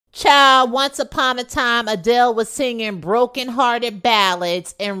Child, once upon a time, Adele was singing broken-hearted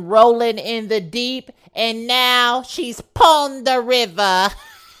ballads and rolling in the deep, and now she's pon the river.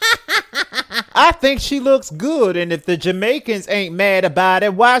 I think she looks good, and if the Jamaicans ain't mad about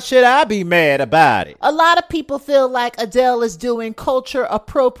it, why should I be mad about it? A lot of people feel like Adele is doing culture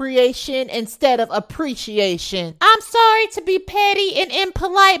appropriation instead of appreciation. I'm sorry to be petty and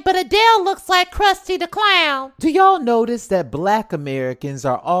impolite, but Adele looks like Krusty the Clown. Do y'all notice that black Americans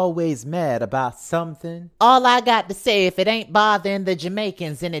are always mad about something? All I got to say, if it ain't bothering the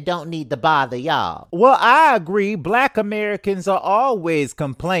Jamaicans, then it don't need to bother y'all. Well, I agree. Black Americans are always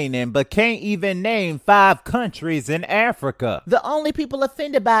complaining, but can't even name 5 countries in Africa. The only people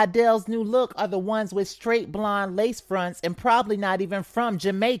offended by Adele's new look are the ones with straight blonde lace fronts and probably not even from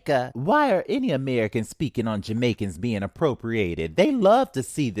Jamaica. Why are any Americans speaking on Jamaicans being appropriated? They love to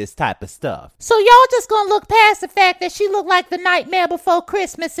see this type of stuff. So y'all just gonna look past the fact that she looked like the Nightmare Before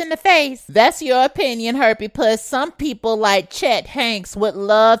Christmas in the face? That's your opinion, Herpy Puss. Some people like Chet Hanks would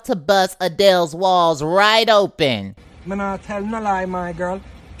love to bust Adele's walls right open. Me not tell no lie, my girl.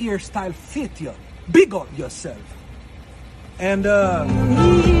 Hairstyle fit you. Big up yourself. And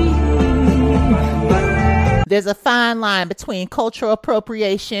there's a fine line between cultural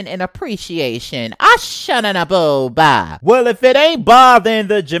appropriation and appreciation. Ashananaboba. Well, if it ain't bothering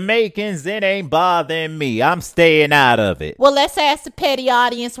the Jamaicans, it ain't bothering me. I'm staying out of it. Well, let's ask the petty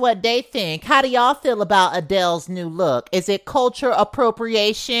audience what they think. How do y'all feel about Adele's new look? Is it culture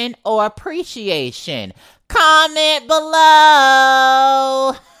appropriation or appreciation? Comment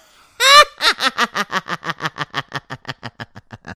below.